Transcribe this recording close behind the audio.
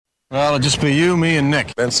Well, it'll just be you, me, and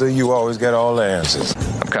Nick. Spencer, you always get all the answers.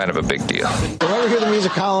 I'm kind of a big deal. Whenever you hear the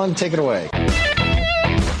music, Colin, take it away.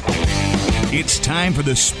 It's time for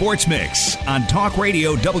the Sports Mix on Talk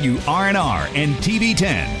Radio WRNR and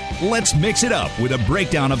TV10. Let's mix it up with a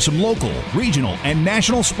breakdown of some local, regional, and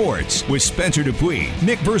national sports with Spencer Dupuis,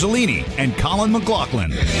 Nick Verzolini, and Colin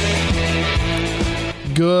McLaughlin.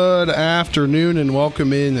 Good afternoon and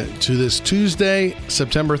welcome in to this Tuesday,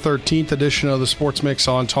 September 13th edition of the Sports Mix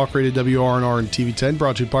on Talk Radio WRNR and TV10,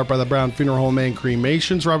 brought to you in part by the Brown Funeral Home and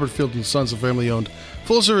Cremations. Robert Field and Sons, a family-owned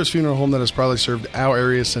full-service funeral home that has proudly served our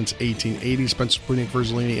area since 1880. Spencer Dupuis, Nick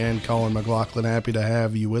Verzolini, and Colin McLaughlin, happy to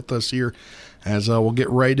have you with us here. As we'll get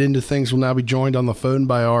right into things, we'll now be joined on the phone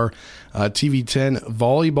by our TV10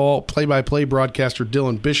 volleyball play-by-play broadcaster,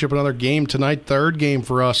 Dylan Bishop. Another game tonight, third game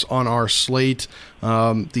for us on our slate.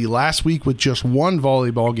 The last week with just one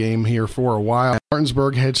volleyball game here for a while.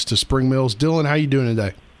 Martinsburg heads to Spring Mills. Dylan, how you doing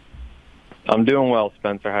today? I'm doing well,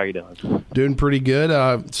 Spencer. How you doing? Doing pretty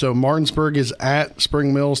good. So Martinsburg is at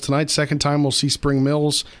Spring Mills tonight. Second time we'll see Spring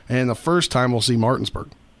Mills, and the first time we'll see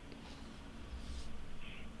Martinsburg.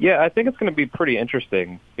 Yeah, I think it's going to be pretty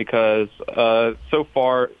interesting because so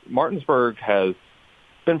far Martinsburg has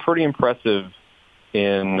been pretty impressive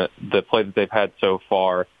in the play that they've had so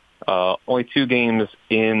far. Only 2 games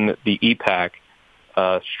in the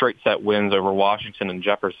EPAC, straight set wins over Washington and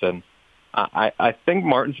Jefferson. I think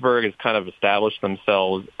Martinsburg has kind of established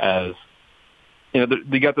themselves as, you know,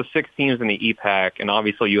 they got the 6 teams in the EPAC, and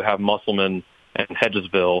obviously you have Musselman and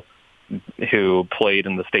Hedgesville, who played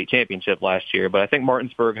in the state championship last year. But I think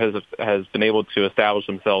Martinsburg has been able to establish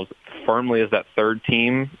themselves firmly as that third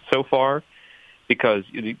team so far, because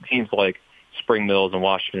teams like Spring Mills and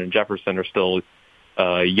Washington and Jefferson are still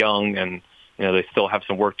young, and you know they still have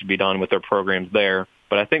some work to be done with their programs there.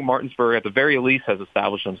 But I think Martinsburg, at the very least, has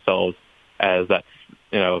established themselves as that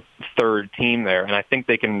third team there, and I think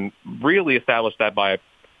they can really establish that by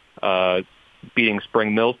beating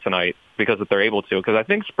Spring Mills tonight, because if they're able to. Because I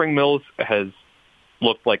think Spring Mills has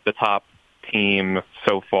looked like the top team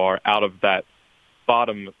so far out of that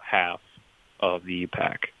bottom half of the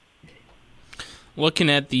pack. Looking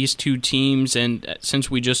at these two teams, and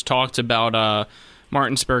since we just talked about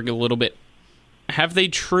Martinsburg a little bit, have they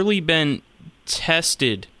truly been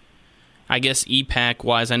tested, I guess,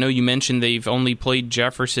 EPAC-wise? I know you mentioned they've only played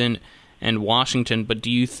Jefferson and Washington, but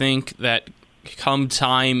do you think that come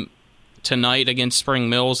time tonight against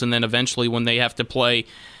Spring Mills, and then eventually when they have to play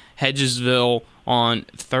Hedgesville on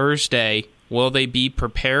Thursday, will they be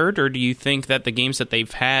prepared, or do you think that the games that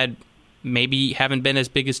they've had maybe haven't been as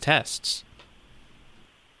big as tests?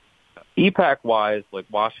 EPAC-wise, like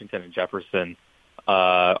Washington and Jefferson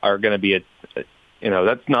are going to be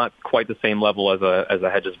that's not quite the same level as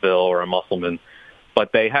a Hedgesville or a Musselman,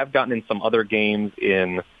 but they have gotten in some other games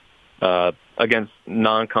in against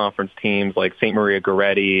non-conference teams like St. Maria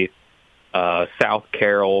Goretti, South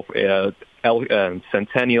Carroll,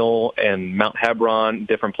 Centennial, and Mount Hebron,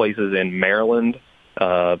 different places in Maryland,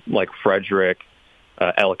 like Frederick,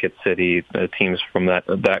 Ellicott City, teams from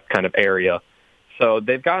that kind of area. So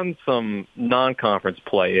they've gotten some non-conference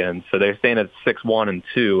play in. So they're staying at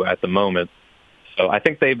 6-1-2 at the moment. So I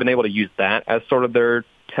think they've been able to use that as sort of their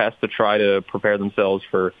test to try to prepare themselves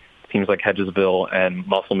for teams like Hedgesville and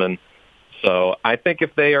Musselman. So I think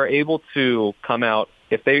if they are able to come out,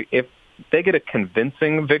 if they get a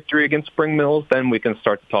convincing victory against Spring Mills, then we can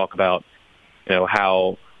start to talk about,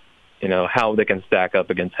 how they can stack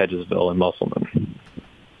up against Hedgesville and Musselman.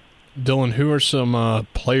 Dylan, who are some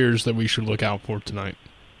players that we should look out for tonight?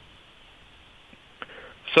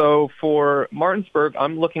 So for Martinsburg,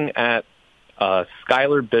 I'm looking at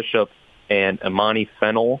Skylar Bishop and Imani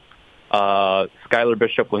Fennell. Skylar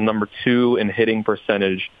Bishop was number 2 in hitting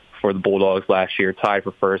percentage for the Bulldogs last year, tied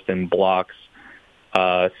for first in blocks.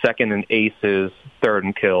 Second in aces, third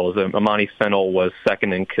in kills. Imani Fennell was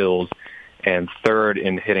second in kills and third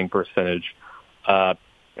in hitting percentage. On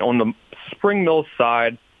the Spring Mills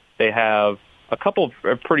side, they have a couple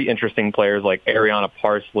of pretty interesting players like Ariana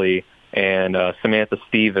Parsley and Samantha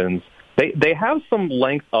Stevens. They have some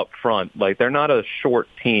length up front. Like, they're not a short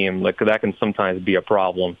team. Like, that can sometimes be a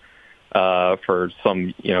problem for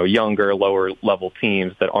some younger, lower level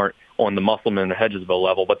teams that aren't on the Musselman and Hedgesville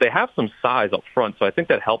level, but they have some size up front, so I think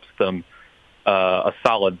that helps them a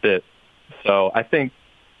solid bit. So I think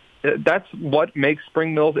that's what makes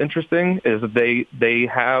Spring Mills interesting, is that they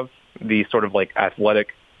have the sort of like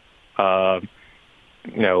athletic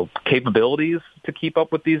capabilities to keep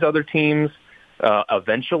up with these other teams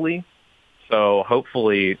eventually. So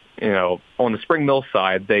hopefully, on the Spring Mills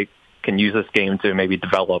side, they can use this game to maybe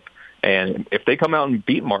develop And if they come out and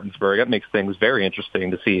beat Martinsburg, that makes things very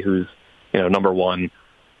interesting to see who's, number one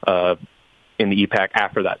in the EPAC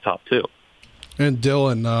after that top two. And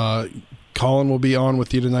Dylan, Colin will be on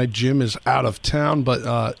with you tonight. Jim is out of town,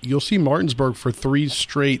 but you'll see Martinsburg for 3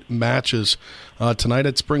 straight matches tonight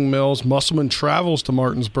at Spring Mills. Musselman travels to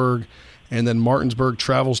Martinsburg, and then Martinsburg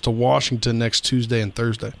travels to Washington next Tuesday and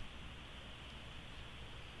Thursday.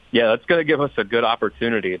 Yeah, that's going to give us a good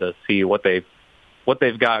opportunity to see what they've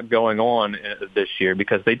got going on this year,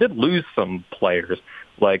 because they did lose some players.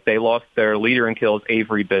 Like, they lost their leader in kills,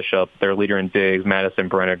 Avery Bishop, their leader in digs, Madison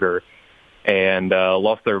Brenniger, and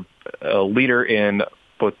lost their leader in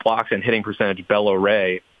both blocks and hitting percentage, Bello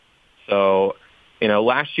Ray. So,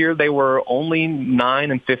 last year they were only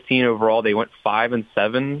 9-15 overall. They went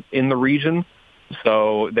 5-7 in the region.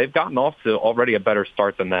 So they've gotten off to already a better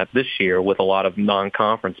start than that this year, with a lot of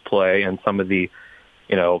non-conference play and some of the,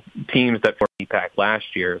 teams that were EPAC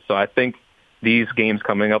last year. So I think these games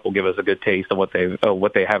coming up will give us a good taste of what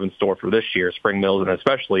they have in store for this year, Spring Mills, and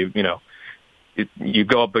especially, you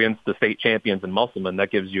go up against the state champions in Musselman.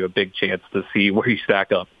 That gives you a big chance to see where you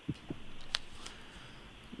stack up.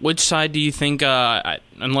 Which side do you think,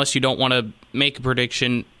 unless you don't want to make a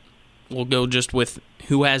prediction, we'll go just with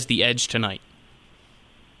who has the edge tonight?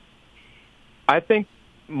 I think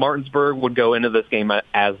Martinsburg would go into this game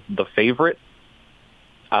as the favorite.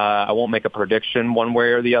 I won't make a prediction one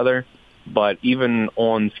way or the other, but even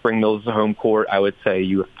on Spring Mills' home court, I would say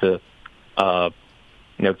you have to,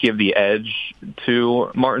 give the edge to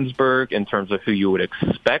Martinsburg in terms of who you would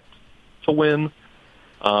expect to win,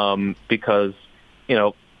 because,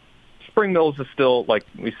 Spring Mills is still, like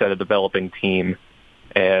we said, a developing team.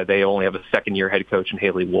 They only have a second-year head coach in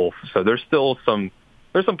Haley Wolf, so there's still some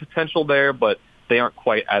potential there, but they aren't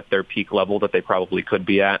quite at their peak level that they probably could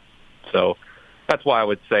be at. So that's why I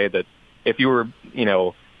would say that if you were,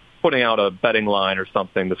 putting out a betting line or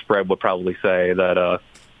something, the spread would probably say that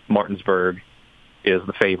Martinsburg is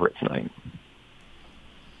the favorite tonight.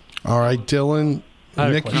 All right, Dylan.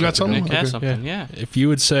 Nick, you got something? Nick has something, yeah. If you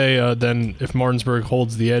would say then if Martinsburg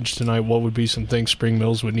holds the edge tonight, what would be some things Spring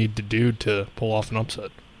Mills would need to do to pull off an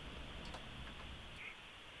upset?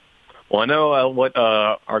 Well, I know what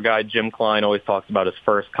our guy Jim Klein always talks about is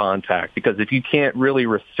first contact, because if you can't really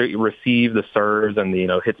receive the serves and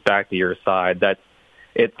hits back to your side,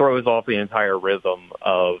 it throws off the entire rhythm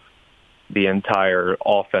of the entire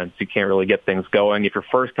offense. You can't really get things going. If your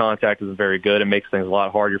first contact isn't very good, it makes things a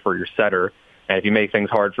lot harder for your setter. And if you make things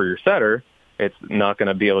hard for your setter, it's not going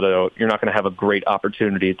to be able to. You're not going to have a great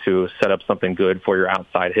opportunity to set up something good for your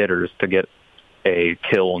outside hitters to get a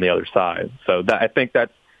kill on the other side. So I think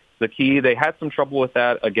that's the key. They had some trouble with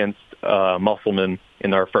that against Musselman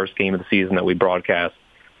in our first game of the season that we broadcast.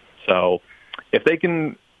 So if they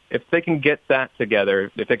can get that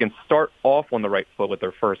together, if they can start off on the right foot with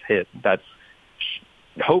their first hit, that's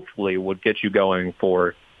hopefully would get you going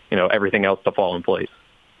for everything else to fall in place.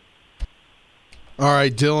 All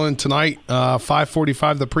right, Dylan, tonight,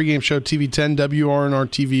 5:45, the pregame show, TV10, WRNR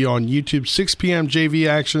TV on YouTube. 6 p.m. JV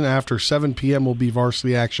action. After 7 p.m. will be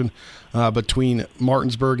varsity action between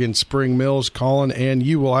Martinsburg and Spring Mills. Colin and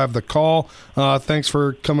you will have the call. Thanks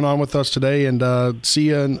for coming on with us today, and see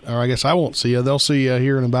you, or I guess I won't see you. They'll see you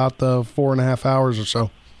here in about 4.5 hours or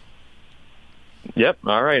so. Yep,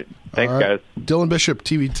 all right. Thanks, guys. Dylan Bishop,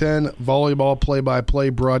 TV10, volleyball play-by-play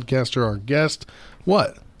broadcaster, our guest.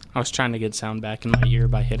 What? I was trying to get sound back in my ear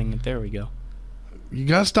by hitting it. There we go. You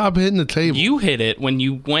got to stop hitting the table. You hit it when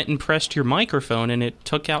you went and pressed your microphone, and it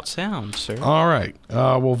took out sound, sir. All right.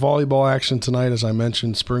 Well, volleyball action tonight, as I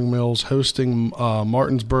mentioned. Spring Mills hosting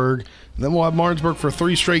Martinsburg. And then we'll have Martinsburg for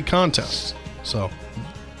 3 straight contests. So,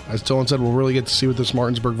 as Dylan said, we'll really get to see what this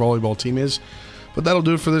Martinsburg volleyball team is. But that'll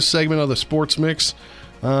do it for this segment of the Sports Mix.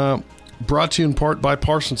 Brought to you in part by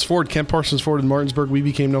Parsons Ford. Kent Parsons Ford in Martinsburg. We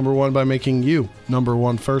became number one by making you number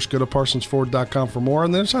one first. Go to parsonsford.com for more.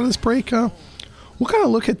 On the other side of this break, we'll kind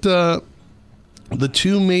of look at the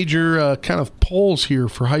 2 major kind of polls here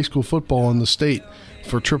for high school football in the state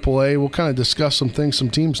for AAA. We'll kind of discuss some things,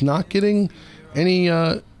 some teams not getting any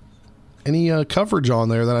coverage on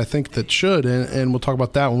there that I think that should, and we'll talk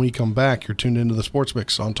about that when we come back. You're tuned into the Sports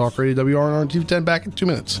Mix on Talk Radio WRNR and TV10. Back in 2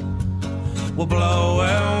 minutes. We'll blow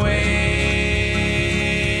away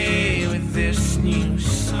with this new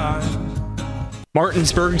song.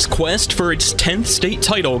 Martinsburg's quest for its 10th state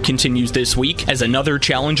title continues this week as another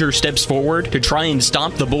challenger steps forward to try and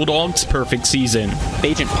stop the Bulldogs' perfect season.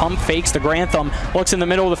 Agent pump fakes the Grantham, looks in the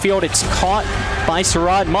middle of the field, it's caught by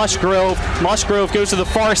Sarad Musgrove. Musgrove goes to the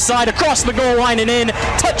far side, across the goal line and in.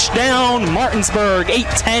 Touchdown, Martinsburg.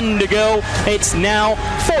 8:10 to go. It's now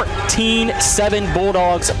 14-7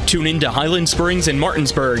 Bulldogs. Tune in to Highland Springs and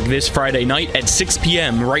Martinsburg this Friday night at 6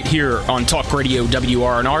 p.m. right here on Talk Radio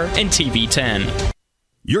WRNR and TV 10.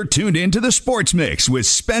 You're tuned in to the Sports Mix with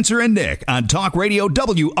Spencer and Nick on Talk Radio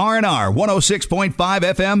WRNR 106.5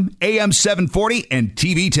 FM, AM 740, and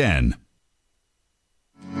TV 10.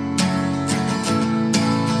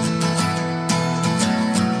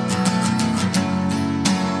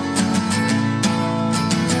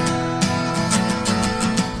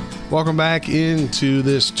 Welcome back into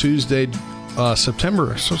this Tuesday,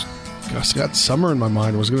 September. I got summer in my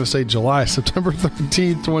mind. I was going to say July, September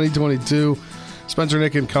 13th, 2022. Spencer,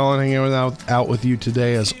 Nick, and Colin hanging out with you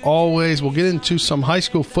today. As always, we'll get into some high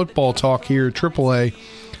school football talk here at AAA.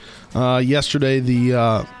 Yesterday,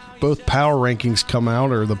 the both power rankings come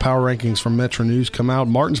out, or the power rankings from Metro News come out.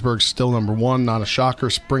 Martinsburg's still number 1, not a shocker.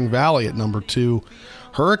 Spring Valley at number 2.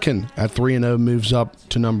 Hurricane at 3-0 moves up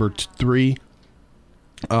to number 3.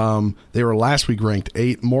 They were last week ranked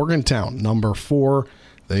 8. Morgantown, number 4.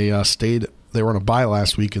 They were on a bye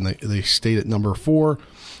last week, and they stayed at number 4.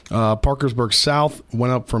 Parkersburg South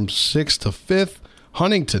went up from 6th to 5th.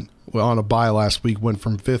 Huntington, on a bye last week, went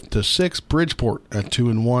from 5th to 6th. Bridgeport at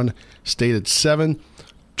 2-1 stayed at 7.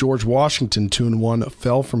 George Washington 2-1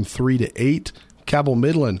 fell from 3 to 8. Cabell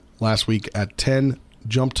Midland last week at 10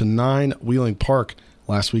 jumped to 9. Wheeling Park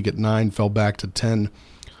last week at 9 fell back to 10.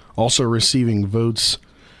 Also receiving votes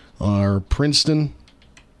are Princeton,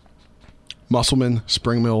 Musselman,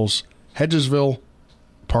 Spring Mills, Hedgesville,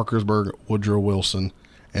 Parkersburg, Woodrow Wilson,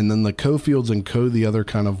 and then the Cofields and Co, the other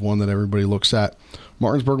kind of one that everybody looks at.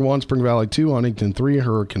 Martinsburg 1, Spring Valley 2, Huntington 3,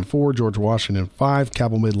 Hurricane 4, George Washington 5,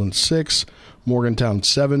 Cabell Midland 6, Morgantown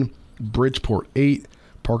 7, Bridgeport 8,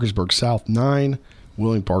 Parkersburg South 9,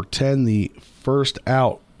 Wheeling Park 10. The first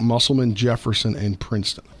out, Musselman, Jefferson, and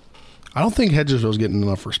Princeton. I don't think Hedgesville's getting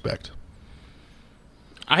enough respect.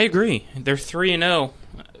 I agree. They're 3-0.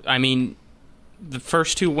 I mean, the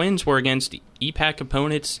first 2 wins were against EPAC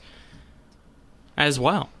opponents as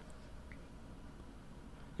well.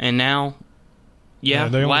 And now,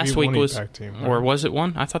 last week was, team, right? Or was it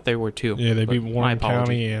 1? I thought they were 2. Yeah, they beat Warren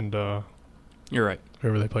County and you're right.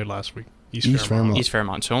 Whoever they played last week, East Fairmont. East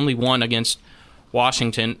Fairmont. So only 1 against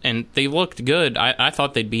Washington, and they looked good. I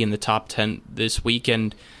thought they'd be in the top 10 this week,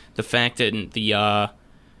 and the fact that the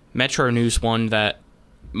Metro News one that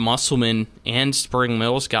Musselman and Spring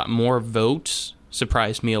Mills got more votes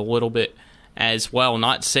surprised me a little bit as well.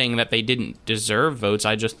 Not saying that they didn't deserve votes.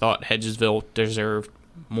 I just thought Hedgesville deserved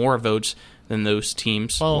more votes than those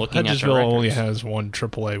teams. Well, looking at Hedgesville only has 1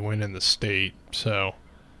 AAA win in the state, so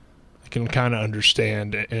I can kind of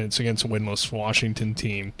understand, and it's against a winless Washington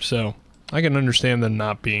team, so I can understand them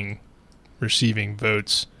not receiving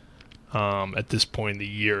votes at this point in the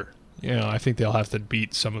year. I think they'll have to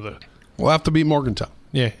beat some of the... We'll have to beat Morgantown.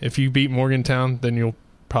 Yeah, if you beat Morgantown, then you'll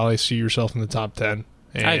probably see yourself in the top 10.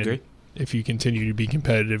 And I agree. If you continue to be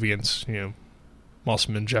competitive against,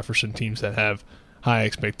 Musselman, Jefferson teams that have high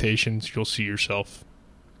expectations, you'll see yourself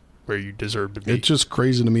where you deserve to be. It's just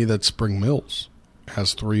crazy to me that Spring Mills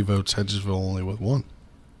has 3 votes, Hedgesville only with 1.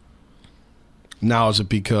 Now, is it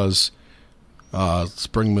because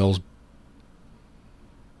Spring Mills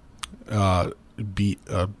beat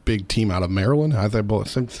a big team out of Maryland? I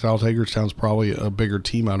think South Hagerstown's probably a bigger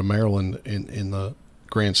team out of Maryland in the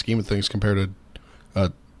grand scheme of things compared to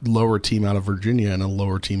a lower team out of Virginia and a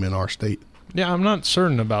lower team in our state. Yeah, I'm not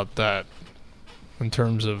certain about that in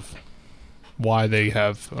terms of why they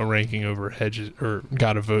have a ranking over Hedges or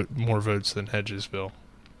got more votes than Hedgesville.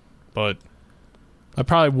 But I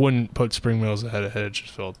probably wouldn't put Spring Mills ahead of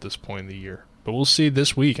Hedgesville at this point in the year. But we'll see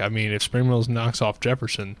this week. I mean, if Spring Mills knocks off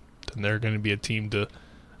Jefferson, then they're going to be a team to at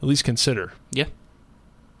least consider. Yeah.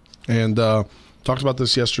 And talked about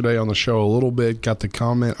this yesterday on the show a little bit. Got the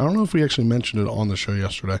comment. I don't know if we actually mentioned it on the show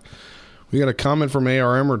yesterday. We got a comment from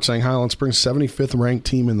A.R. Emmert saying Highland Springs 75th ranked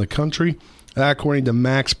team in the country. According to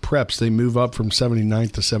Max Preps, they move up from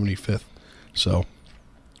 79th to 75th. So,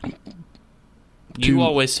 you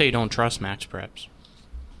always say don't trust Max Preps.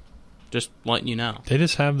 Just letting you know. They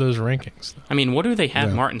just have those rankings. I mean, what do they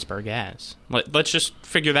have Martinsburg as? Let's just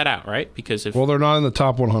figure that out, right? Because if they're not in the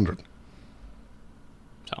top 100.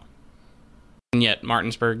 So, and yet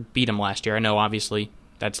Martinsburg beat them last year. I know, obviously,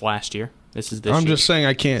 that's last year. This is this year. I'm just saying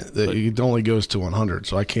I can't. It only goes to 100,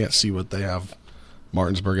 so I can't see what they have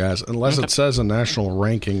Martinsburg as, unless it says a national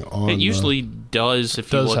ranking on. It usually does.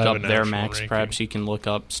 If you look up their Max Preps, you can look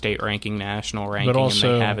up state ranking, national ranking, but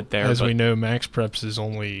also, and they have it there. As we know, Max Preps is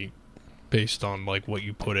only based on like what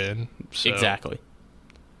you put in. So Exactly.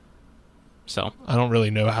 So I don't really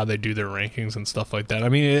know how they do their rankings and stuff like that. I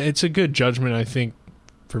mean, it's a good judgment, I think,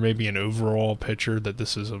 for maybe an overall picture that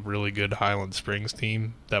this is a really good Highland Springs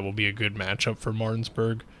team that will be a good matchup for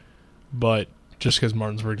Martinsburg. But just because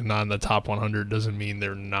Martinsburg's not in the top 100 doesn't mean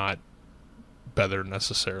they're not better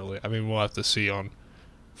necessarily. I mean, we'll have to see on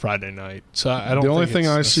Friday night. So I don't. The only think thing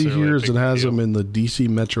it's I see necessarily here a is big it has deal. them in the DC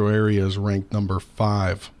metro area as ranked number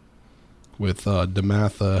 5, with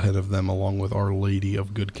DeMatha ahead of them, along with Our Lady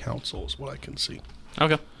of Good Counsel, is what I can see.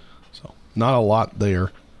 okay. So not a lot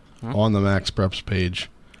there on the Max Preps page,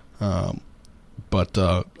 but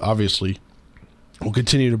obviously we'll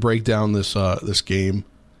continue to break down this this game.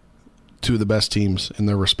 Two of the best teams in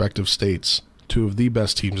their respective states, two of the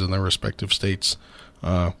best teams in their respective states,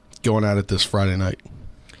 going at it this Friday night.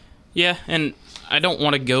 Yeah, and I don't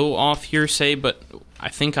want to go off hearsay, but I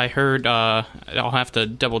think I heard, I'll have to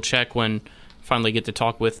double check when I finally get to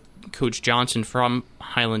talk with Coach Johnson from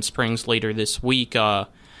Highland Springs later this week, how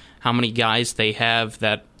many guys they have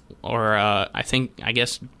that are, I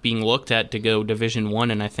guess, being looked at to go Division I,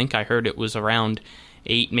 and I think I heard it was around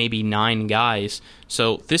 8, maybe 9 guys.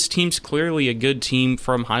 So this team's clearly a good team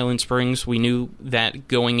from Highland Springs. We knew that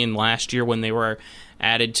going in last year when they were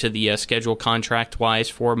added to the schedule contract-wise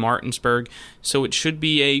for Martinsburg. So it should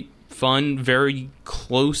be a fun, very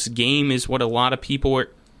close game is what a lot of people are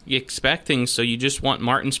expecting. So you just want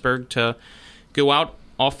Martinsburg to go out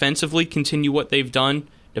offensively, continue what they've done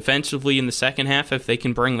defensively in the second half. If they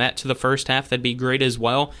can bring that to the first half, that'd be great as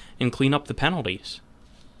well, and clean up the penalties.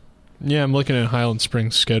 Yeah, I'm looking at Highland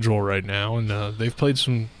Springs' schedule right now, and they've played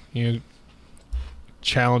some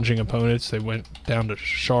challenging opponents. They went down to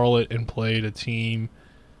Charlotte and played a team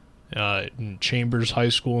in Chambers High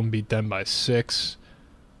School and beat them by 6.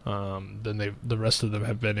 Then the rest of them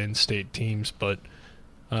have been in-state teams, but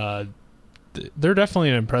they're definitely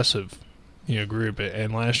an impressive group.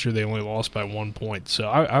 And last year they only lost by 1 point, so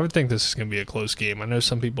I would think this is going to be a close game. I know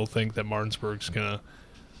some people think that Martinsburg's going to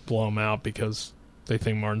blow them out because they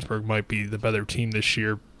think Martinsburg might be the better team this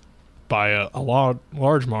year by a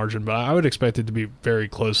large margin, but I would expect it to be very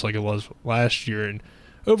close like it was last year. And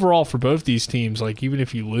overall for both these teams, like even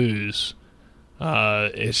if you lose,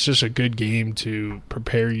 it's just a good game to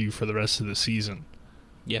prepare you for the rest of the season.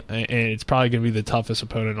 Yep. And it's probably going to be the toughest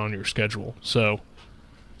opponent on your schedule. So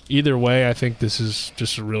either way, I think this is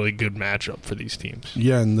just a really good matchup for these teams.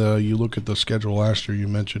 Yeah, and you look at the schedule last year, you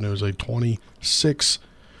mentioned it was a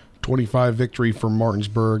 26-25 victory for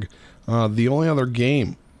Martinsburg. The only other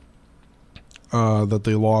game that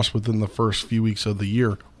they lost within the first few weeks of the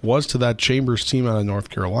year was to that Chambers team out of North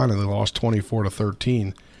Carolina. They lost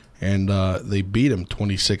 24-13, and they beat them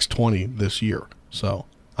 26-20 this year. So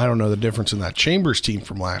I don't know the difference in that Chambers team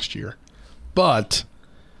from last year, but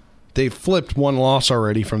they flipped one loss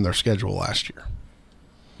already from their schedule last year.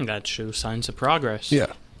 That shows signs of progress.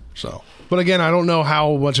 Yeah. So, but again, I don't know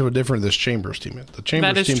how much of a difference this Chambers team is. The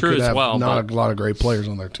Chambers team could have not a lot of great players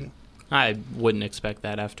on their team. I wouldn't expect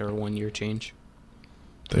that after a 1-year change.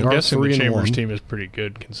 They I'm are guessing the 3-1. Chambers team is pretty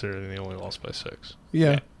good considering they only lost by 6.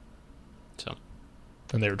 Yeah. So,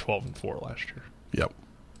 and they were 12-4 last year. Yep.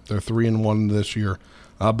 They're 3-1 this year.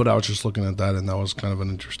 But I was just looking at that, and that was kind of an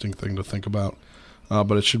interesting thing to think about.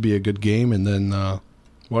 But it should be a good game. And then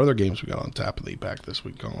what other games we got on tap of the EPAC this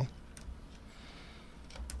week, Colin?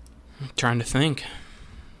 I'm trying to think.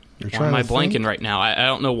 You're Why am I blanking right now? I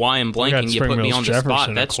don't know why I'm blanking. You put me on the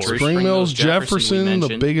spot. That's true. Spring Mills Jefferson,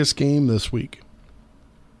 the biggest game this week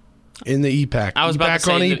in the EPAC. I was about to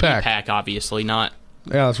say on the EPAC. EPAC, obviously, not.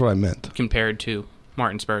 Yeah, that's what I meant. Compared to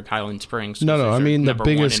Martinsburg, Highland Springs. No, I mean the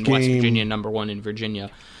biggest number 1 in game. West Virginia, number 1 in Virginia.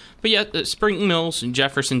 But yeah, Spring Mills and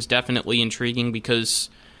Jefferson's definitely intriguing because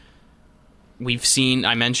we've seen,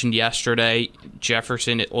 I mentioned yesterday,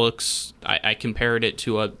 Jefferson, it looks, I compared it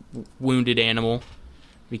to a wounded animal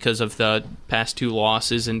because of the past 2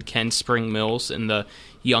 losses, and can Spring Mills and the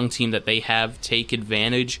young team that they have take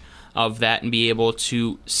advantage of that and be able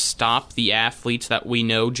to stop the athletes that we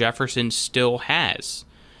know Jefferson still has.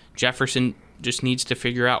 Jefferson just needs to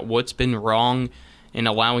figure out what's been wrong in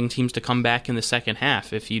allowing teams to come back in the second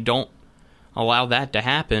half. If you don't allow that to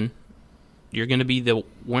happen, you're going to be the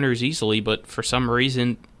winners easily, but for some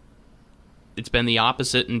reason it's been the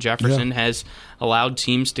opposite, and Jefferson has allowed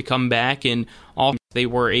teams to come back, and all they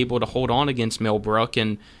were able to hold on against Millbrook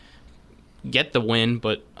and get the win,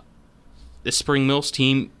 but the Spring Mills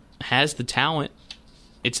team has the talent.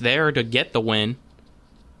 It's there to get the win,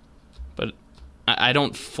 but I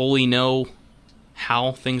don't fully know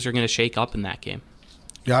how things are going to shake up in that game.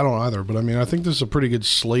 Yeah, I don't either, but I mean, I think this is a pretty good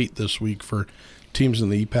slate this week for teams in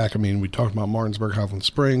the EPAC. I mean, we talked about Martinsburg, Highland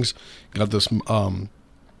Springs. Got this.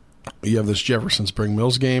 You have this Jefferson Spring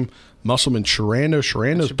Mills game. Musselman, Sharando.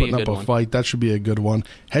 Sharando's putting up a fight. That should be a good one.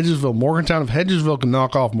 Hedgesville, Morgantown. If Hedgesville can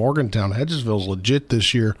knock off Morgantown, Hedgesville's legit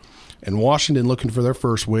this year. And Washington looking for their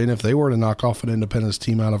first win. If they were to knock off an Independence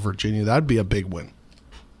team out of Virginia, that'd be a big win.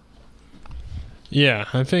 Yeah,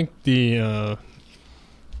 I think the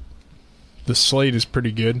slate is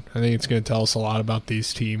pretty good. I think it's going to tell us a lot about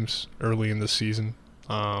these teams early in the season.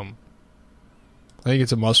 I think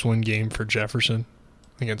it's a must-win game for Jefferson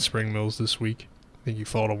against Spring Mills this week. I think you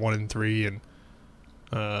fall to 1-3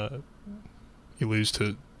 and you lose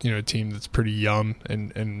to a team that's pretty young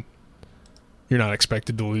and you're not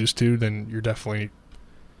expected to lose to, then you're definitely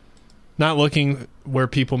not looking where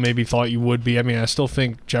people maybe thought you would be. I mean, I still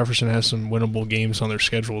think Jefferson has some winnable games on their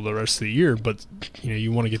schedule the rest of the year, but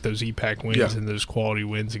you want to get those EPAC wins and those quality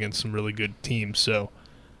wins against some really good teams. So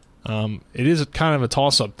it is kind of a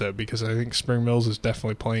toss-up, though, because I think Spring Mills is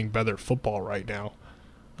definitely playing better football right now.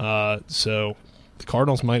 So the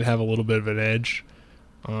Cardinals might have a little bit of an edge.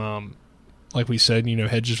 Like we said,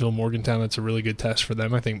 Hedgesville, Morgantown, that's a really good test for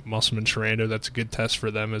them. I think Musselman, Sharando, that's a good test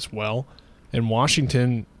for them as well. And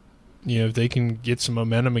Washington, if they can get some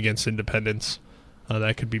momentum against Independence,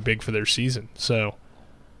 that could be big for their season. So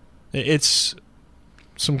it's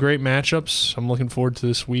some great matchups. I'm looking forward to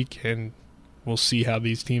this week, and we'll see how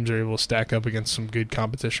these teams are able to stack up against some good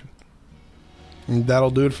competition. And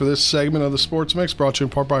that'll do it for this segment of the Sports Mix, brought to you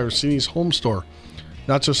in part by Orsini's Home Store.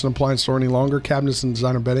 Not just an appliance store any longer. Cabinets and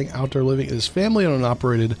designer bedding, outdoor living. It is family-owned and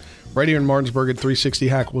operated right here in Martinsburg at 360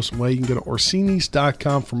 Hack Wilson Way. You can go to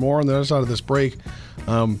Orsinis.com for more. On the other side of this break,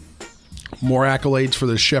 more accolades for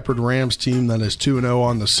the Shepherd Rams team that is 2-0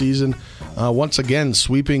 on the season. Once again,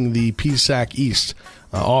 sweeping the PSAC East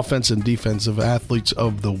offense and defensive athletes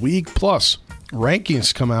of the week. Plus,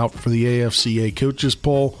 rankings come out for the AFCA coaches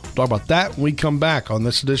poll. We'll talk about that when we come back on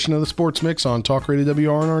this edition of the Sports Mix on Talk Radio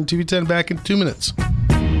WRNR and TV 10. Back in 2 minutes.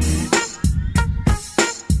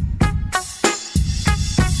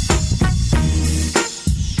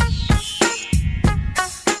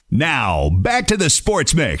 Now, back to the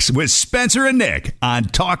Sports Mix with Spencer and Nick on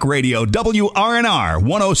Talk Radio WRNR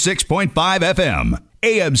 106.5 FM,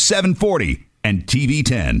 AM 740, and TV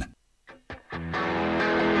 10.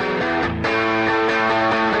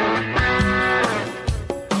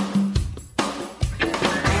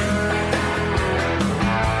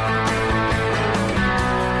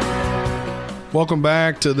 Welcome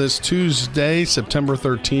back to this Tuesday, September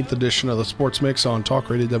 13th edition of the Sports Mix on Talk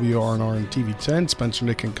Radio WRNR and TV 10. Spencer,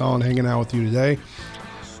 Nick, and Colin hanging out with you today.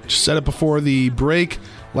 Just said it before the break.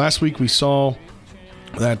 Last week we saw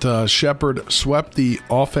that Shepherd swept the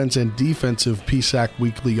offense and defensive PSAC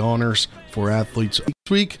weekly honors for athletes. This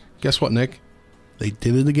week, guess what, Nick? They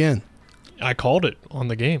did it again. I called it on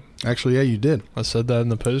the game. Actually, yeah, you did. I said that in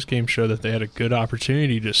the post-game show that they had a good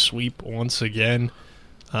opportunity to sweep once again.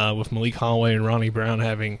 With Malik Holloway and Ronnie Brown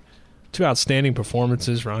having two outstanding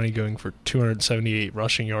performances. Ronnie going for 278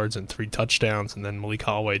 rushing yards and 3 touchdowns, and then Malik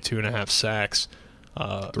Holloway 2.5 sacks.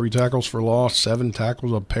 3 tackles for loss, 7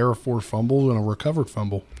 tackles, a pair of 4 fumbles, and a recovered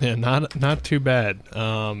fumble. Yeah, not too bad.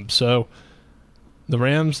 So the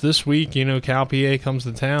Rams this week, Cal PA comes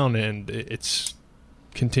to town, and it's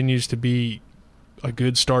continues to be a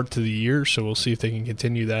good start to the year. So we'll see if they can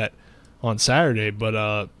continue that on Saturday.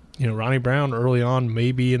 But Ronnie Brown early on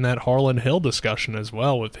may be in that Harlan Hill discussion as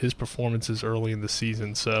well with his performances early in the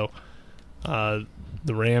season. So the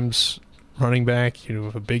Rams running back,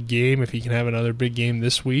 with a big game, if he can have another big game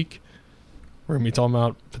this week, we're going to be talking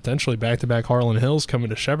about potentially back-to-back Harlan Hills coming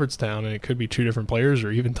to Shepherdstown, and it could be 2 different players,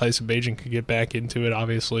 or even Tyson Bajan could get back into it,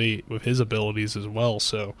 obviously, with his abilities as well.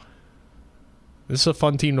 So this is a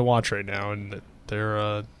fun team to watch right now, and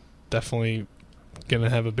they're definitely going to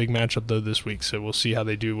have a big matchup though this week, so we'll see how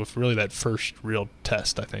they do with really that first real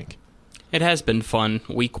test, I think. It has been fun.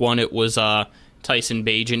 Week 1 it was Tyson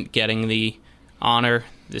Bagent getting the honor.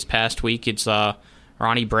 This past week it's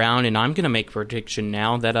Ronnie Brown, and I'm going to make a prediction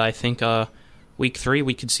now that I think week 3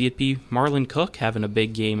 we could see it be Marlon Cook having a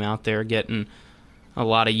big game out there, getting a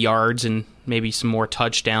lot of yards and maybe some more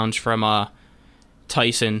touchdowns from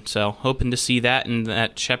Tyson. So hoping to see that, and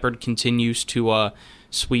that Shepherd continues to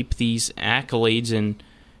sweep these accolades and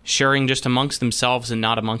sharing just amongst themselves and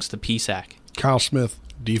not amongst the PSAC. Kyle Smith,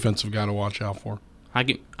 defensive guy to watch out for.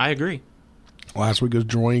 I agree. Last week was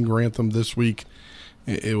Jordan Grantham. This week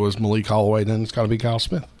it was Malik Holloway. Then it's got to be Kyle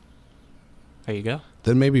Smith. There you go.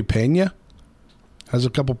 Then maybe Pena has a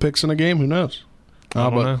couple picks in a game. Who knows? I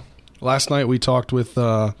don't know. Last night we talked with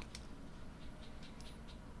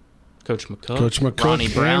Coach McCook, Ronnie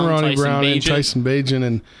Brown, and Tyson Bagent,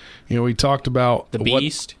 and we talked about the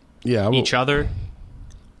Beast, each other.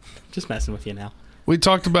 Just messing with you now. We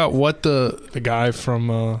talked about what the guy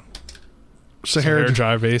from Sahara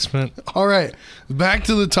Dry Basement. All right, back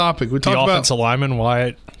to the topic. We talked about offensive lineman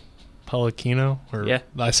Wyatt Pellegrino. Yeah,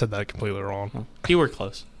 I said that completely wrong. You were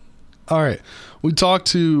close. All right, we talked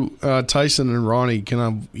to Tyson and Ronnie.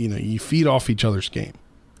 You feed off each other's game,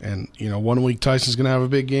 and 1 week Tyson's going to have a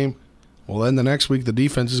big game. Well, then the next week the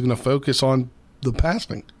defense is going to focus on the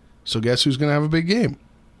passing. So guess who's going to have a big game?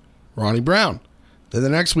 Ronnie Brown. Then the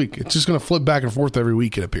next week it's just going to flip back and forth every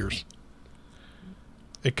week. It appears.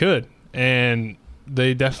 It could, and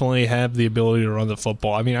they definitely have the ability to run the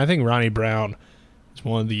football. I mean, I think Ronnie Brown is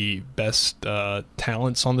one of the best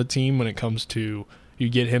talents on the team when it comes to you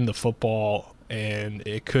get him the football, and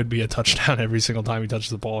it could be a touchdown every single time he touches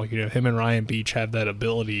the ball. Him and Ryan Beach have that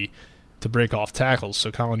ability to break off tackles.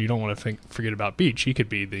 So, Colin, you don't want to thinking about Beach. He could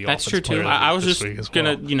be the That's offensive true, too. player I was just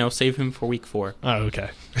going to, save him for week 4. Oh, okay.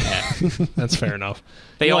 Yeah. That's fair enough.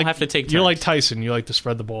 They all have to take turns. You're like Tyson. You like to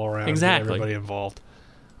spread the ball around. Exactly. Get everybody involved.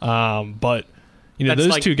 But, that's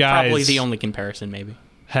those two guys probably the only comparison, maybe.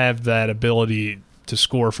 Have that ability to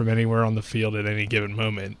score from anywhere on the field at any given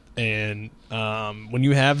moment. And when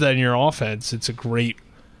you have that in your offense, it's a great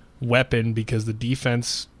weapon because the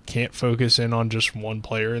defense can't focus in on just one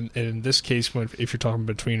player. And in this case, if you're talking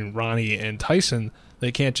between Ronnie and Tyson,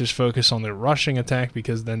 they can't just focus on their rushing attack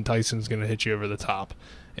because then Tyson's going to hit you over the top.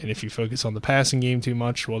 And if you focus on the passing game too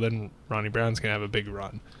much, well, then Ronnie Brown's going to have a big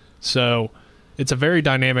run. So it's a very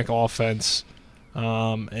dynamic offense,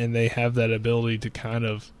 and they have that ability to kind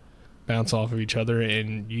of bounce off of each other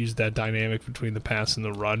and use that dynamic between the pass and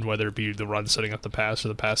the run, whether it be the run setting up the pass or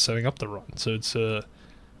the pass setting up the run. So it's a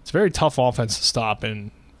very tough offense to stop,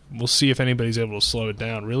 and we'll see if anybody's able to slow it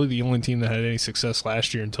down. Really, the only team that had any success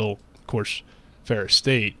last year until, of course, Ferris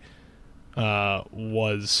State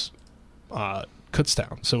was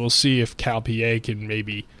Kutztown. So we'll see if Cal PA can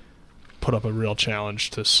maybe put up a real challenge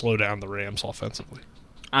to slow down the Rams offensively.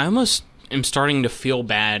 I almost am starting to feel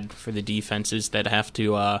bad for the defenses that have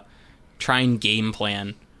to try and game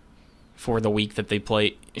plan for the week that they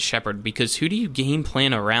play Shepherd, because who do you game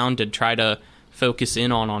plan around to try to focus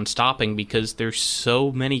in on stopping, because there's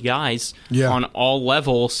so many guys on all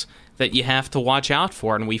levels that you have to watch out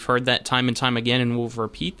for, and we've heard that time and time again, and we'll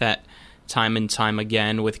repeat that time and time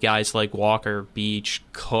again with guys like Walker, Beach,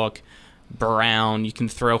 Cook, Brown. You can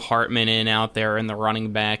throw Hartman in out there in the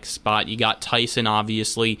running back spot. You got Tyson,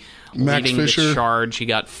 obviously, leading the charge. You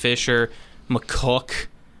got Fisher, McCook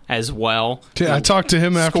as well. Yeah, I talked to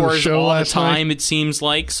him after the show last night. Scores all the time, it seems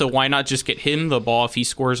like, so why not just get him the ball if he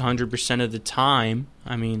scores 100% of the time?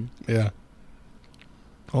 I mean... Yeah.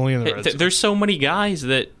 Only in the red zone. There's so many guys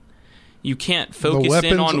that you can't focus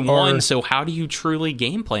in on one, so how do you truly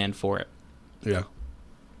game plan for it? Yeah.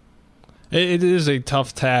 It is a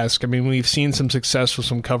tough task. I mean, we've seen some success with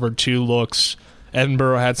some cover 2 looks.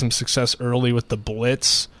 Edinburgh had some success early with the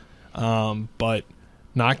blitz, but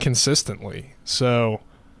not consistently. So...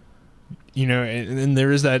 and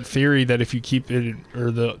there is that theory that if you keep it,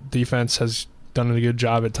 or the defense has done a good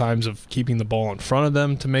job at times of keeping the ball in front of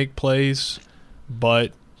them to make plays,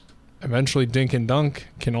 but eventually dink and dunk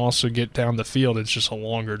can also get down the field. It's just a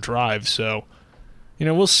longer drive. So,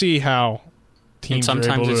 we'll see how teams are able to adjust.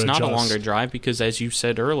 And sometimes it's not a longer drive because, as you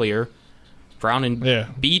said earlier, Brown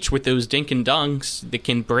and Beach with those dink and dunks that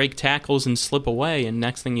can break tackles and slip away, and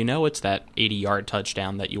next thing you know, it's that 80-yard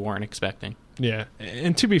touchdown that you weren't expecting. Yeah,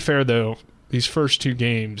 and to be fair, though, these first 2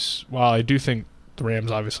 games, while I do think the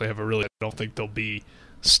Rams obviously have I don't think they'll be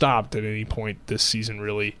stopped at any point this season,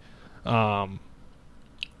 really.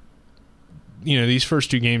 These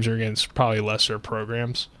first 2 games are against probably lesser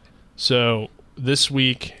programs. So this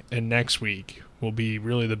week and next week will be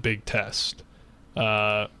really the big test,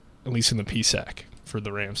 at least in the PSAC for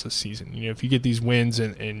the Rams this season. If you get these wins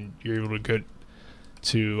and you're able to get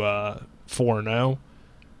to 4-0,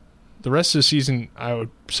 the rest of the season, I would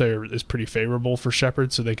say, is pretty favorable for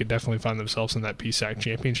Shepherd, so they could definitely find themselves in that PSAC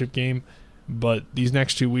championship game. But these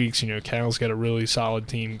next 2 weeks, Cal's got a really solid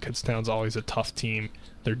team. Kutztown's always a tough team.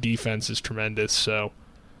 Their defense is tremendous, so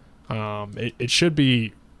it should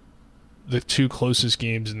be the 2 closest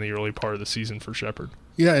games in the early part of the season for Shepherd.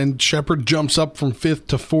 Yeah, and Shepherd jumps up from 5th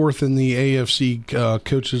to 4th in the AFC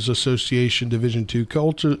Coaches Association Division II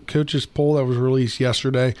coaches poll that was released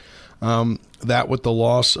yesterday. That with the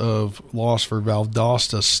loss for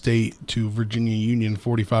Valdosta State to Virginia Union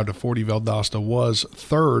 45-40, Valdosta was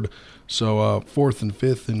 3rd. So 4th and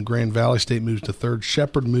 5th, and Grand Valley State moves to 3rd.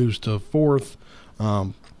 Shepherd moves to 4th.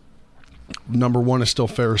 Number 1 is still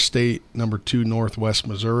Ferris State. Number 2, Northwest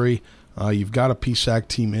Missouri. You've got a PSAC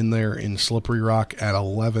team in there in Slippery Rock at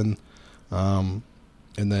 11. And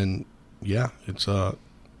then, it's a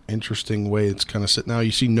interesting way it's kind of sitting now.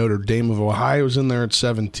 You see Notre Dame of Ohio is in there at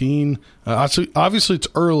 17. Obviously, it's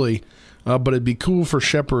early, but it'd be cool for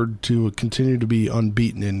Shepherd to continue to be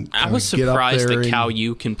unbeaten. And I was surprised that Cal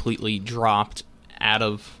U completely dropped out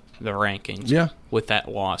of the rankings with that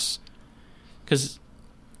loss. Because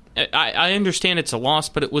I understand it's a loss,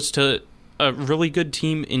 but it was to a really good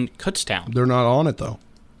team in Kutztown. They're not on it, though.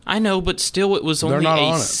 I know, but still it was only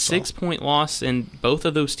a 6-point loss, and both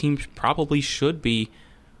of those teams probably should be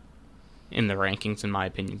in the rankings, in my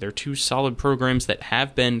opinion. They're two solid programs that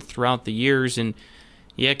have been throughout the years, and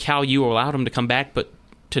Cal U allowed them to come back, but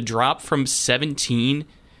to drop from 17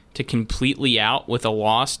 to completely out with a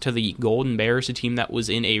loss to the Golden Bears, a team that was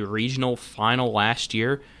in a regional final last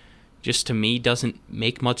year, just to me doesn't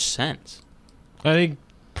make much sense. I think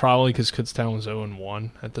probably because Kutztown was 0-1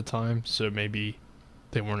 at the time, so maybe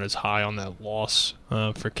they weren't as high on that loss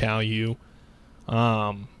for Cal U.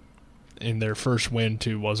 And their first win,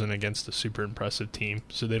 too, wasn't against a super impressive team,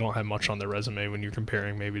 so they don't have much on their resume when you're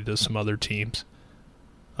comparing maybe to some other teams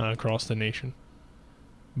across the nation.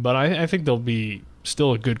 But I think they'll be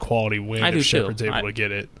still a good quality win if Shepherd's able to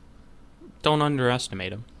get it. Don't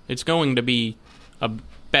underestimate them. It's going to be a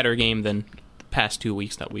better game than the past 2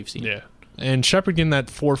 weeks that we've seen. Yeah. And Shepherd getting that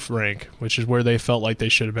 4th rank, which is where they felt like they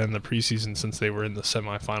should have been in the preseason since they were in the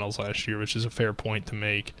semifinals last year, which is a fair point to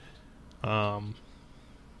make.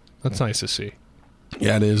 That's nice to see.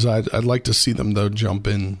 Yeah, it is. I'd like to see them, though, jump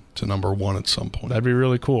in to number 1 at some point. That'd be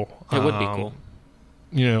really cool. It would be cool.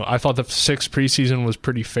 I thought the 6th preseason was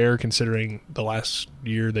pretty fair considering the last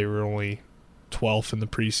year they were only 12th in the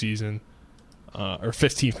preseason, or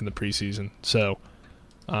 15th in the preseason. So,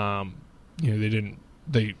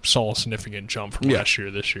 they saw a significant jump from last year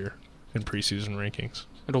to this year in preseason rankings.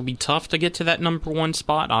 It'll be tough to get to that number 1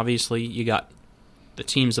 spot. Obviously, you got the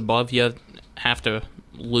teams above you have to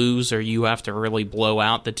lose, or you have to really blow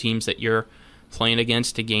out the teams that you're playing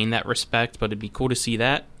against to gain that respect. But it'd be cool to see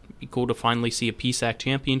that. It'd be cool to finally see a PSAC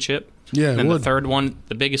championship. Yeah, and the third one,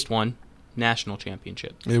 the biggest one, national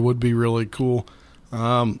championship. It would be really cool.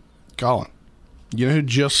 Colin, you know who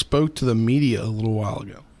just spoke to the media a little while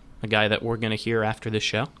ago? A guy that we're going to hear after this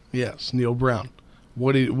show? Yes, Neil Brown.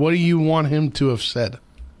 What do you want him to have said?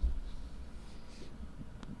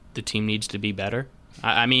 The team needs to be better.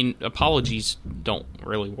 I mean, apologies don't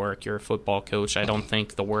really work. You're a football coach. I don't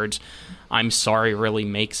think the words "I'm sorry" really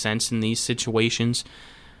make sense in these situations.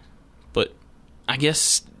 But I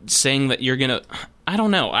guess saying that you're going to... I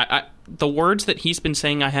don't know. The words that he's been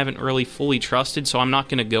saying I haven't really fully trusted, so I'm not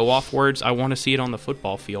going to go off words. I want to see it on the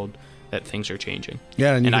football field that things are changing.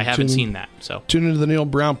 Yeah, and I haven't seen that. So tune into the Neil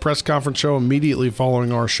Brown press conference show immediately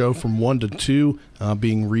following our show from 1 to 2,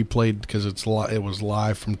 being replayed because it was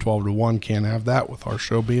live from 12 to 1. Can't have that with our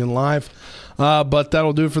show being live. But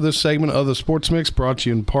that'll do it for this segment of the Sports Mix, brought to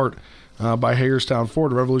you in part by Hagerstown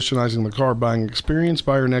Ford, revolutionizing the car buying experience.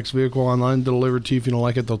 Buy your next vehicle online, delivered to you. If you don't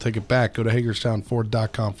like it, they'll take it back. Go to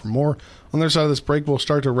HagerstownFord.com for more. On the other side of this break, we'll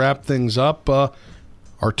start to wrap things up.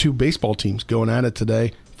 Our 2 baseball teams going at it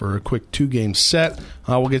today for a quick 2-game set.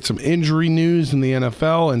 We'll get some injury news in the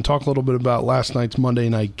NFL and talk a little bit about last night's Monday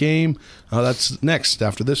night game. That's next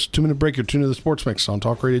after this 2-minute break. You're tuned to the Sports Mix on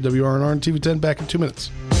Talk Radio WRNR and TV 10. Back in 2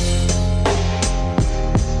 minutes.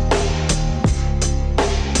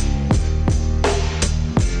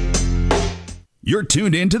 You're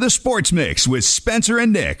tuned in to the Sports Mix with Spencer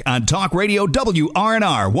and Nick on Talk Radio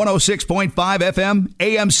WRNR 106.5 FM,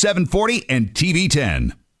 AM 740, and TV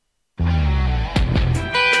 10.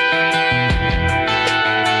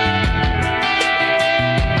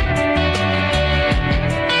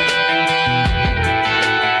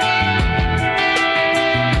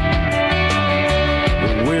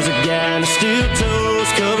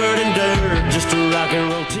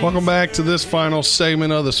 Welcome back to this final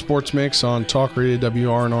segment of the Sports Mix on Talk Radio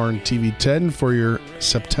WRNR and TV 10 for your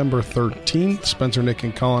September 13th. Spencer, Nick,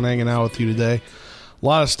 and Colin hanging out with you today. A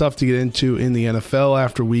lot of stuff to get into in the NFL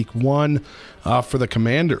after Week 1 for the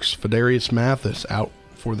Commanders. Fadarius Mathis out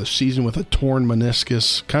for the season with a torn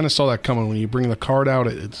meniscus. Kind of saw that coming. When you bring the card out,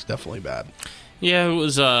 it's definitely bad. Yeah, it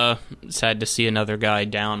was sad to see another guy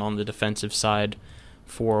down on the defensive side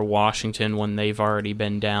for Washington when they've already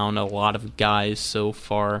been down a lot of guys so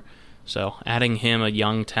far. So adding him, a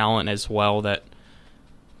young talent as well, that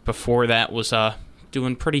before that was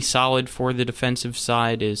doing pretty solid for the defensive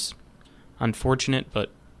side, is unfortunate, but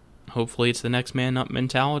hopefully it's the next man up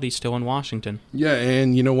mentality still in Washington. Yeah,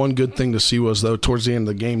 and one good thing to see was, though, towards the end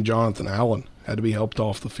of the game, Jonathan Allen had to be helped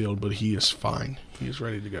off the field, but he is fine. He is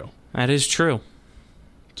ready to go. That is true.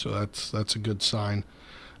 So that's a good sign.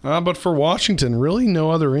 But for Washington, really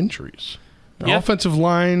no other injuries. The offensive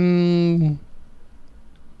line,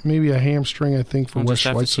 maybe a hamstring, I think, for We'll Wes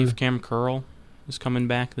just have to see Schweitzer. if Cam Curl is coming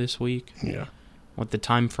back this week. Yeah. What the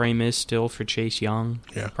time frame is still for Chase Young.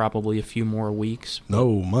 Yeah. Probably a few more weeks.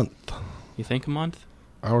 No, month. You think a month?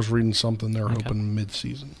 I was reading something they're Okay. hoping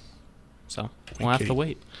mid-season. So we'll have to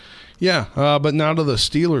wait. Yeah, but now to the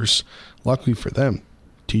Steelers. Luckily for them,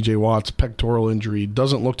 TJ Watt's pectoral injury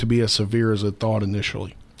doesn't look to be as severe as it thought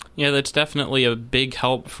initially. Yeah, that's definitely a big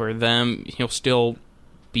help for them. He'll still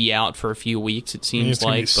be out for a few weeks, it seems it's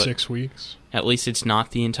gonna like. be But 6 weeks. at least it's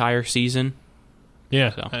not the entire season.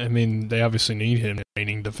 Yeah, So. I mean, they obviously need him,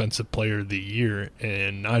 reigning Defensive Player of the Year,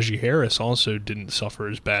 and Najee Harris also didn't suffer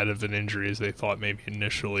as bad of an injury as they thought maybe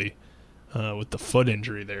initially with the foot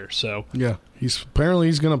injury there. So Yeah, he's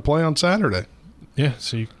going to play on Saturday. yeah,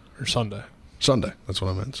 or Sunday. Sunday, that's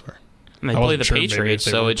what I meant, sorry. And they I play wasn't the sure maybe if Patriots,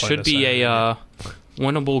 they so were it playing should be Saturday. a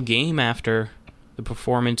winnable game after the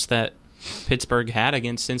performance that Pittsburgh had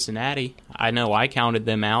against Cincinnati. I know I counted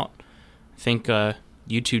them out. I think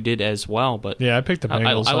you two did as well, but Yeah, I picked the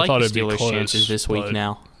Bengals. I like thought the it'd be Steelers' close, chances this week but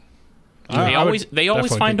now. I They would always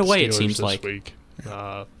definitely find a pick way, the it Steelers seems this like. week.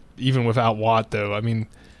 Even without Watt, though, I mean,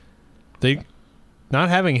 they not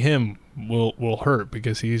having him will hurt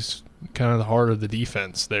because he's kind of the heart of the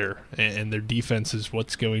defense there, and their defense is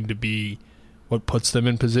what's going to be what puts them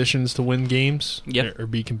in positions to win games or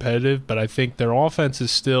be competitive. But I think their offense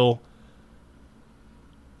is still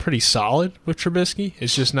pretty solid with Trubisky.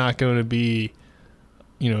 It's just not going to be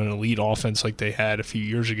an elite offense like they had a few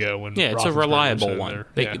years ago when It's a Roethlisberger reliable was in one.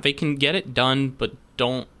 there. They can get it done, but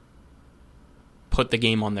don't put the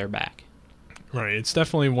game on their back. Right. It's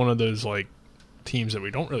definitely one of those teams that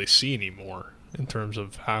we don't really see anymore in terms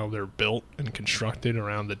of how they're built and constructed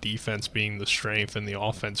around the defense being the strength and the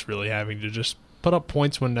offense really having to just put up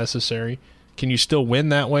points when necessary. Can you still win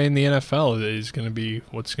that way in the NFL? Is going to be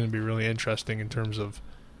what's going to be really interesting in terms of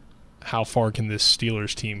how far can this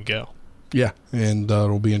Steelers team go. Yeah, and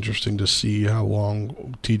it'll be interesting to see how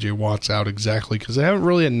long TJ Watt's out exactly, because they haven't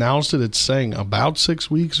really announced it. It's saying about 6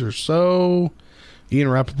 weeks or so. Ian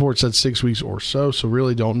Rappaport said 6 weeks or so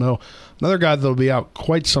really don't know. Another guy that'll be out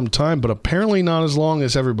quite some time, but apparently not as long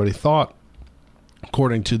as everybody thought,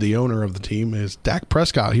 according to the owner of the team, is Dak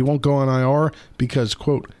Prescott. He won't go on IR because,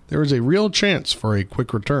 quote, there is a real chance for a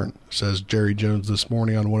quick return, says Jerry Jones this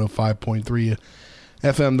morning on 105.3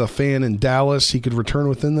 FM The Fan in Dallas. He could return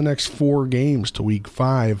within the next 4 games to Week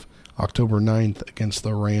 5, October 9th against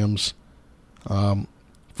the Rams.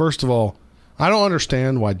 First of all, I don't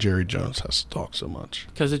understand why Jerry Jones has to talk so much.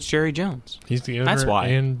 Because it's Jerry Jones. He's the owner That's why.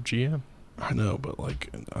 and GM. I know, but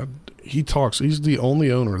he talks. He's the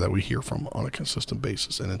only owner that we hear from on a consistent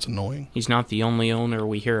basis, and it's annoying. He's not the only owner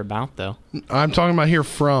we hear about, though. I'm talking about hear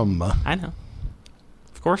from. I know.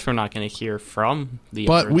 Of course we're not going to hear from the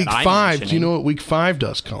But owner Week that I'm 5, do you mentioning. know what Week 5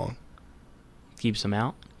 does, Colin? Keeps him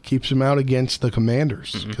out. Keeps him out against the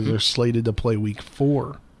Commanders because they're slated to play Week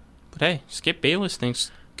 4. But hey, Skip Bayless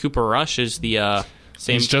thinks Cooper Rush is the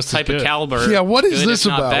same He's just as type of good. caliber. Yeah, what is good, this if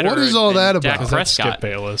not about? better What is all than that Dak about? Because that's Prescott. Skip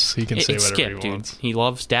Bayless. He can say It's whatever Skip, he dude. wants. He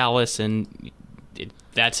loves Dallas, and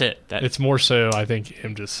that's it. It's more so, I think,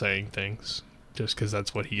 him just saying things just because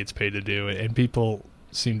that's what he gets paid to do. And people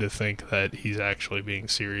seem to think that he's actually being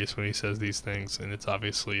serious when he says these things, and it's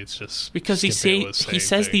just because Skip Bayless he saying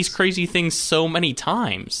says these things. crazy things so many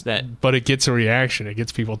times that But it gets a reaction. It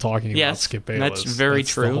gets people talking about yes, Skip Bayless. that's very the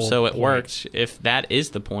true. whole So it point. worked. If that is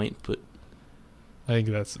the point, but I think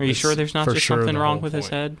that's. are you sure there's not for just sure something the wrong whole with his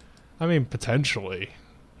point. head? I mean, potentially,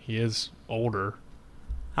 he is older.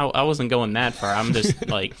 I wasn't going that far. I'm just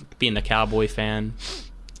being the Cowboy fan.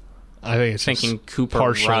 I think it's Thinking just Cooper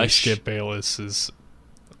partially Rush. Skip Bayless's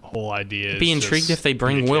whole idea. Be is intrigued just if they be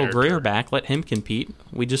bring a Will character. Greer back. Let him compete.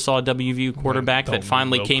 We just saw a WVU quarterback don't that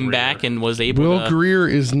finally Will came Greer. back and was able Will to. Greer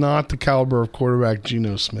is not the caliber of quarterback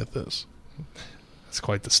Geno Smith is. That's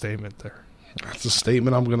quite the statement there. That's a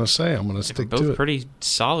statement I'm going to say. I'm going to They were stick both to it. pretty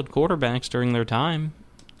solid quarterbacks during their time.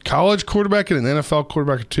 College quarterback and an NFL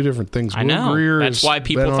quarterback are two different things. I Will know. Greer That's has why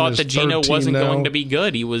people been on thought his that Geno third team wasn't now. going to be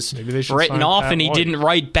good. He was Maybe they should written sign off, Pat and he White. didn't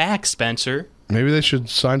write back, Spencer. Maybe they should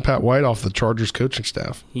sign Pat White off the Chargers coaching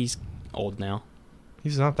staff. He's old now.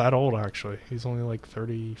 He's not that old, actually. He's only like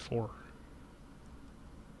 34.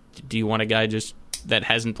 Do you want a guy just that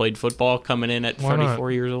hasn't played football coming in at Why not?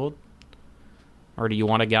 34 years old? Or do you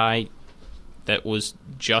want a guy that was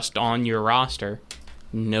just on your roster?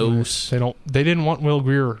 No. They didn't want Will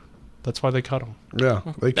Greer That's why they cut him. Yeah,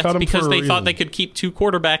 they cut That's him because for a they thought reason. they could keep 2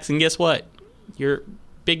 quarterbacks, and guess what? Your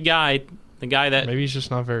big guy, the guy that Maybe he's just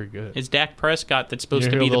not very good. is Dak Prescott that's supposed You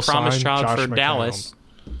to know be who the they'll promised sign? child Josh for McCown. Dallas.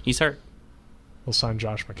 He's hurt. We'll sign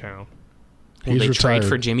Josh McCown. Will He's they retired. trade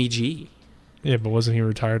for Jimmy G? Yeah, but wasn't he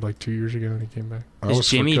retired like 2 years ago when he came back? That was Does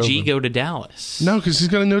for Jimmy G COVID. go to Dallas? No, because he's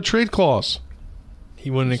got a no trade clause. He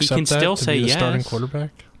wouldn't He accept can that still to say be the starting yes. quarterback?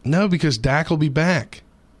 No, because Dak will be back.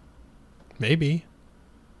 Maybe.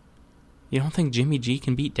 You don't think Jimmy G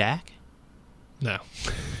can beat Dak? No,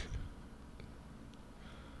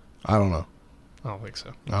 I don't know. I don't think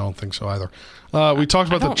so. I don't think so either. We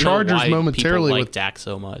talked I about the don't know Chargers why momentarily. people like With, Dak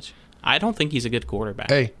so much. I don't think he's a good quarterback.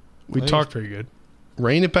 hey, we I think talked. he's pretty good.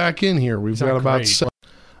 Rein it back in here. We've He's got not about.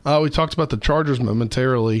 great. We talked about the Chargers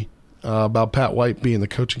momentarily. About Pat White being the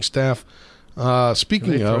coaching staff. Can Speaking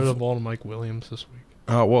they throw the of, ball to Mike Williams this week?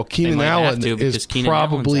 well, Keenan might have Allen to because is Keenan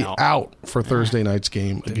probably Allen's out for Thursday night's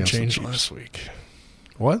game Didn't against the change Chiefs. last week.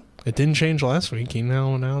 What? It didn't change last week. Keenan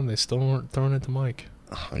Allen went out, and they still weren't throwing it to Mike.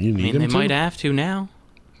 You I need mean, him they to. might have to now.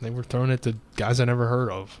 They were throwing it to guys I never heard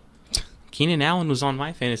of. Keenan Allen was on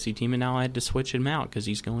my fantasy team, and now I had to switch him out because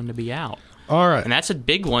he's going to be out. All right. And that's a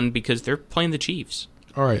big one because they're playing the Chiefs.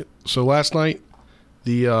 All right. So last night,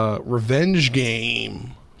 the revenge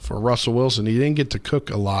game for Russell Wilson. He didn't get to cook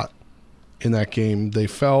a lot in that game. They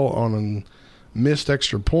fell on a missed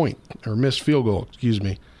extra point or missed field goal. Excuse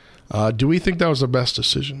me. Do we think that was the best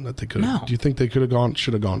decision that they could? No. Do you think they should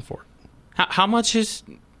have gone for it? How much is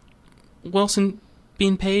Wilson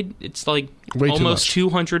being paid? It's like Way too almost much.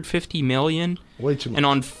 $250 million. Way too much. And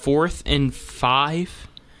on 4th and 5,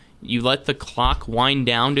 you let the clock wind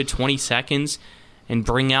down to 20 seconds and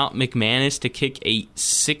bring out McManus to kick a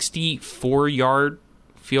 64-yard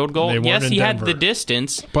field goal. They weren't Yes, in he had Denver. the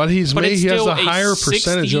distance. But he it's has still a higher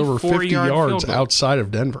percentage over 50 64-yard yards field goal. outside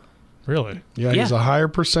of Denver. Really? Yeah, he's Yeah. a higher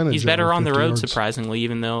percentage. He's better over on the 50 road, yards. surprisingly,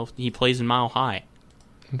 even though he plays in Mile High.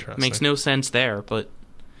 Interesting. Makes no sense there, but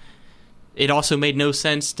it also made no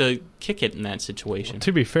sense to kick it in that situation.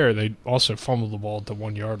 To be fair, they also fumbled the ball at the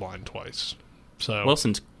 1 yard line twice. So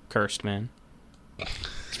Wilson's cursed, man.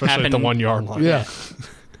 especially at the happened- 1 yard line. Yeah.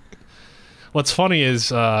 What's funny is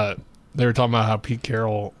they were talking about how Pete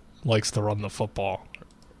Carroll likes to run the football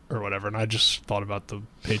or whatever, and I just thought about the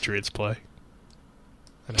Patriots play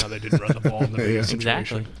and how they didn't run the ball in the Yeah. biggest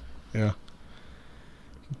Exactly. situation. Yeah.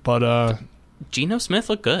 But Geno Smith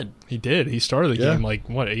looked good. he did. He started the Yeah. game like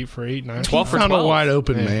what, 8 for 8, 9 12 for for Found a 12. wide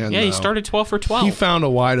open Yeah. man. Yeah, he though. started 12 for 12. He found a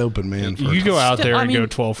wide open man. For You go out Still, there I and go mean-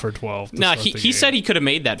 12 for 12. to No, start he the he game. said he could have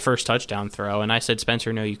made that first touchdown throw, and I said,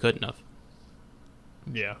 Spencer, no, you couldn't have.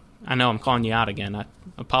 Yeah. I know I'm calling you out again. I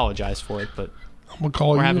apologize for it, but I'm gonna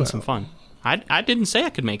call we're you having out. some fun. I didn't say I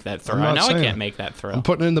could make that throw. I'm I not know I saying can't it. make that throw. I'm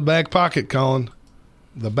putting it in the back pocket, Colin.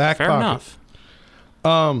 The back Fair pocket. enough.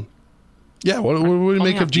 Yeah. What do we Calling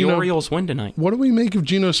make out of the Geno? Orioles win tonight. What do we make of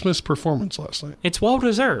Geno Smith's performance last night? It's well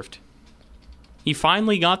deserved. He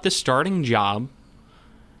finally got the starting job,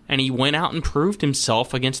 and he went out and proved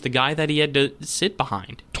himself against the guy that he had to sit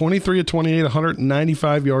behind. 23 of 28,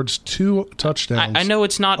 195 yards, 2 touchdowns. I know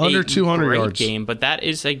it's not under a 200 great yards. game, but that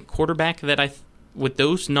is a quarterback that with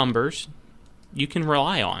those numbers, you can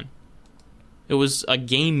rely on. It was a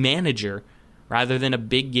game manager rather than a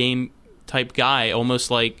big game type guy, almost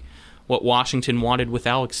like what Washington wanted with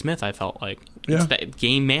Alex Smith, I felt like. Yeah. It's that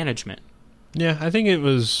game management. Yeah, I think it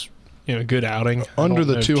was a good outing. I Under don't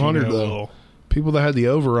the know if 200 Geno though. will- People that had the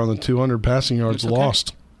over on the 200 passing yards It's okay.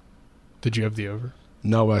 lost. Did you have the over?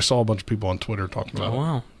 No, but I saw a bunch of people on Twitter talking about Oh, it.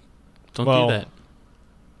 wow. Don't Well, do that.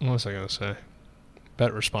 What was I going to say?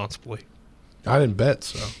 Bet responsibly. I didn't bet,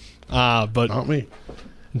 so But not me.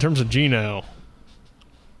 in terms of Geno,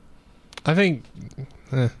 I think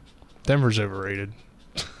Denver's overrated.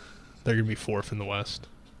 They're going to be 4th in the West.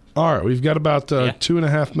 All right, we've got about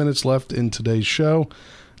 2.5 minutes left in today's show.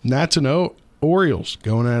 Nats and Orioles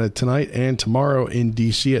going at it tonight and tomorrow in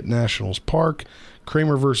D.C. at Nationals Park.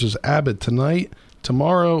 Kramer versus Abbott tonight.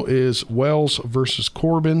 Tomorrow is Wells versus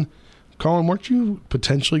Corbin. Colin, weren't you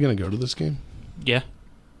potentially going to go to this game? Yeah.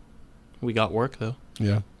 We got work, though.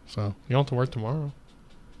 Yeah, so You don't have to work tomorrow.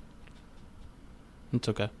 It's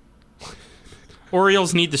okay.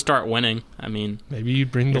 Orioles need to start winning. I mean, Maybe you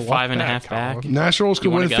bring the You're luck 5.5 back. Colin. Nationals can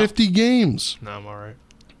You wanna win go? 50 games. No, I'm all right.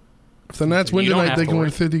 If the Nats win You don't tonight, have they to can win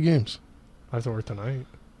work. 50 games. I have to work tonight.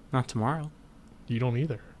 not tomorrow. You don't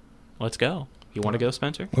either. Let's go. You want to go,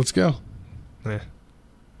 Spencer? Let's go. Eh,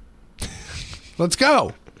 Let's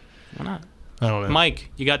go. Why not? I don't know. Mike,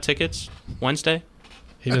 you got tickets Wednesday?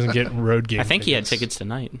 He doesn't get road game. I think he had tickets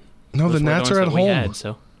tonight. No, Those the were Nats the are ones at that we home. had,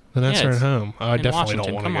 so. The Nats Yeah, are at it's home. I in definitely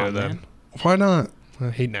don't Washington. want to Come go on, then. man. Why not? I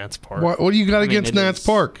hate Nats Park. What do you got I mean, against it Nats is-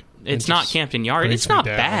 Park? It's not Campden Yards. It's not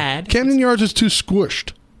bad. Camden Yards is too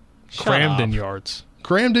squished. Cramden Yards.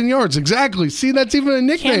 Cramden Yards, exactly. See, that's even a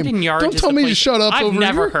nickname. Camden Yards. Don't tell me to shut up. I've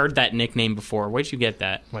never here. heard that nickname before. Where'd you get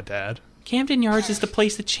that? My dad. Camden Yards is the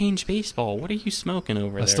place that changed baseball. What are you smoking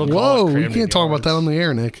over there? Still Whoa, we can't talk about that on the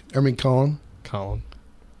air, Nick. Colin.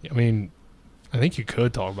 I mean, I think you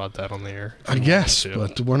could talk about that on the air. I guess,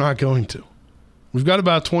 but we're not going to. We've got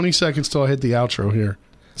about 20 seconds till I hit the outro here.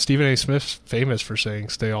 Stephen A. Smith's famous for saying,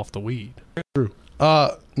 stay off the weed. True.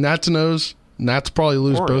 Nats knows. Nats probably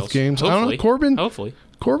lose Orioles. both games. Hopefully. I don't know, Corbin. Hopefully.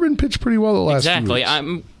 Corbin pitched pretty well the last few Exactly. weeks.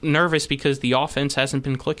 I'm nervous because the offense hasn't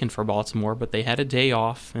been clicking for Baltimore, but they had a day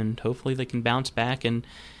off, and hopefully they can bounce back and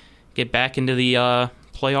get back into the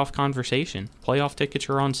playoff conversation. Playoff tickets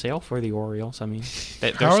are on sale for the Orioles. I mean,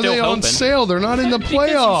 they're How are still they hoping. on sale? They're not in the Because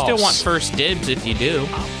playoffs. you still want first dibs if you do.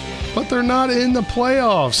 But they're not in the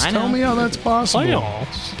playoffs. I know. Tell me how that's possible.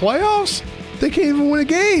 Playoffs? Playoffs? They can't even win a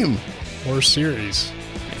game. Or series.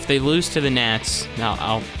 If they lose to the Nats,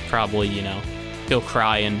 I'll probably, go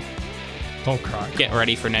cry and Don't cry. get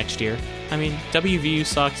ready for next year. I mean, WVU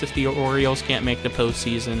sucks if the Orioles can't make the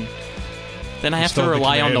postseason. Then I have to still have the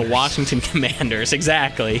rely on the Commanders. Washington Commanders.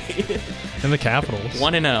 Exactly. And the Capitals.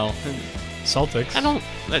 1-0. Celtics. I don't...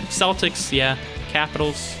 Celtics, yeah.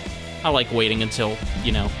 Capitals. I like waiting until,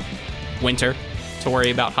 winter to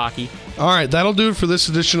worry about hockey. All right, that'll do it for this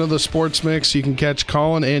edition of the Sports Mix. You can catch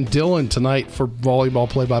Colin and Dylan tonight for volleyball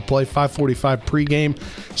play-by-play, 5:45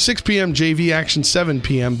 pregame, 6 p.m. JV action, 7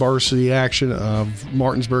 p.m. varsity action of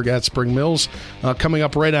Martinsburg at Spring Mills. Coming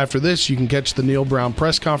up right after this, you can catch the Neil Brown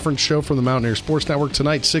press conference show from the Mountaineer Sports Network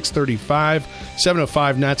tonight, 6:35,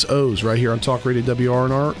 7:05 Nats O's right here on Talk Radio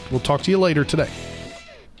WRNR. We'll talk to you later today.